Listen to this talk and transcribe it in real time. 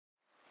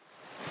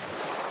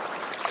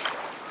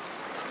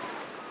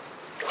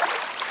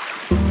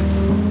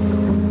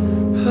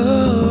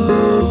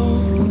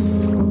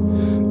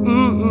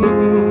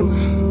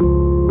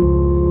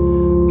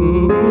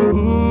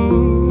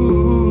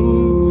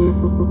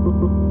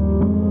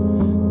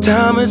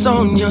Time is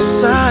on your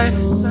side,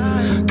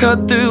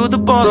 cut through the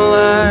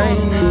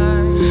borderline.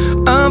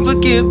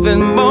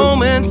 Unforgiving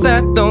moments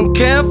that don't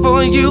care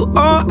for you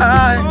or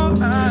I.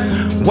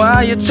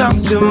 Why you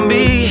talk to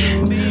me,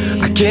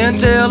 I can't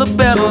tell a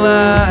better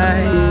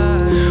lie.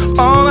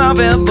 All I've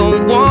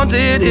ever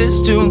wanted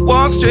is to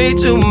walk straight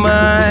to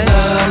my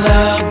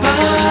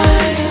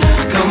lullaby.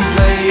 Come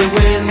play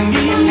with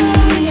me,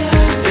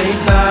 stay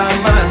by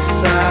my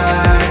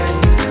side.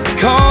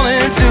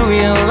 Calling to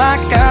you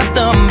like I've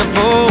done before.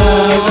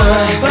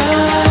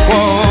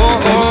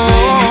 Come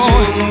sing to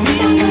me,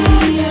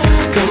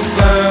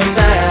 confirm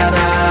that I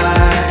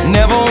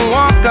never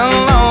walk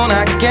alone.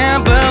 I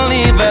can't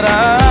believe that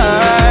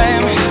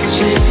I'm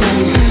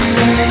chasing the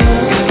sun,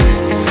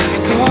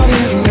 caught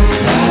in the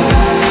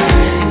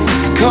light.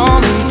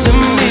 Calling to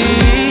me,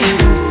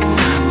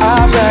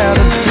 I'd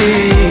rather be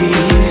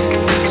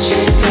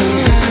chasing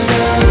the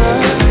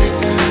sun,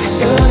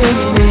 sun in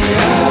the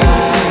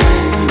eye.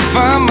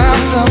 Find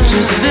myself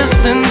just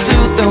listening to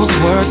those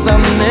words I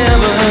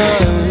never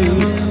heard.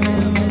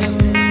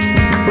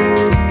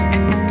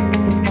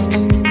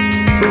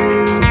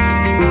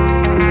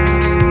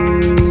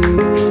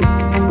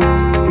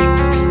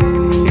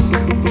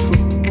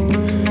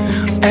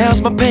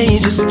 As my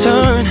pages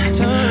turn,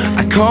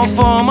 I call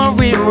for my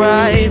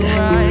rewrite.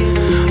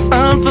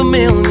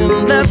 Unfamiliar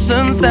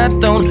lessons that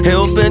don't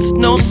help, it's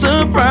no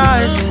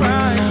surprise.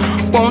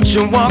 Won't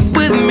you walk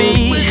with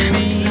me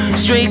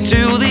straight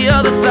to the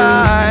other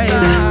side?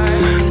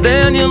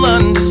 Then you'll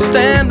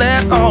understand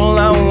that all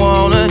I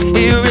wanna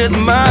hear is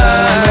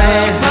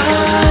mine.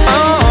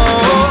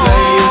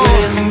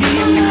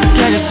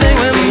 Can you sing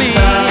with me?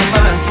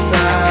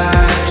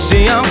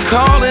 See, I'm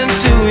calling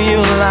to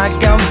you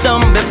like I've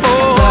done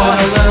before.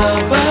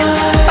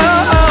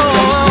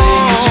 Come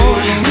sing to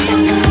me,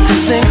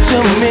 come sing to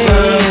me.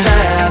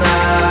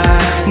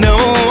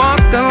 Never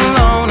walk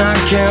alone, I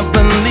can't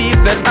believe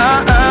that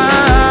I'm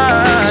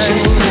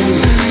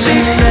chasing,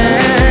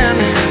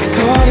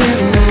 caught in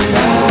the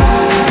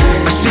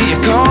light. I see you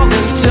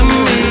calling to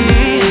me.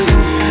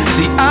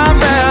 See, I'd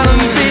rather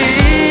be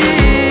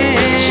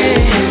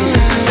chasing the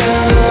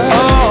sun,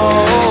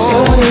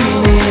 sun in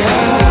the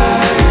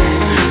eye.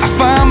 I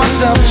find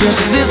myself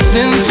just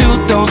listening to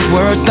those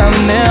words I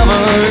never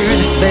heard.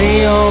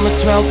 Lay on the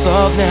 12th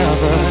of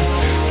never.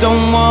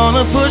 Don't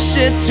wanna push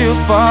it too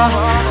far.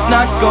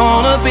 Not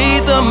gonna be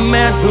the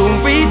man who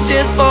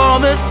reaches for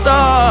the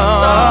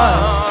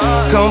stars.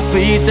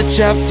 Complete the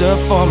chapter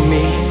for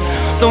me,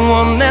 the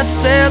one that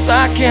says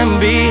I can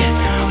be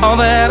all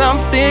that I'm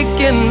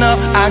thinking of.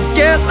 I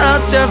guess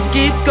I'll just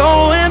keep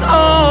going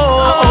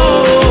on.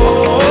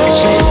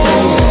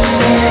 Chasing the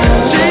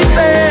sun,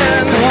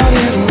 chasing, caught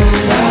in the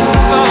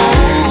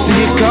light. See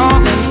you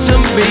calling to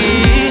me.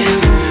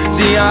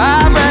 See,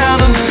 I'd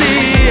rather be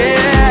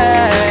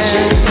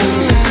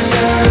chasing the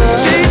sun,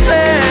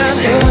 chasing,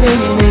 sun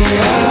in the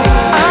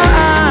eye.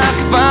 I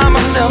find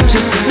myself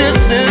just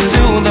listening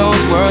to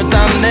those words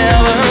I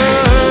never heard.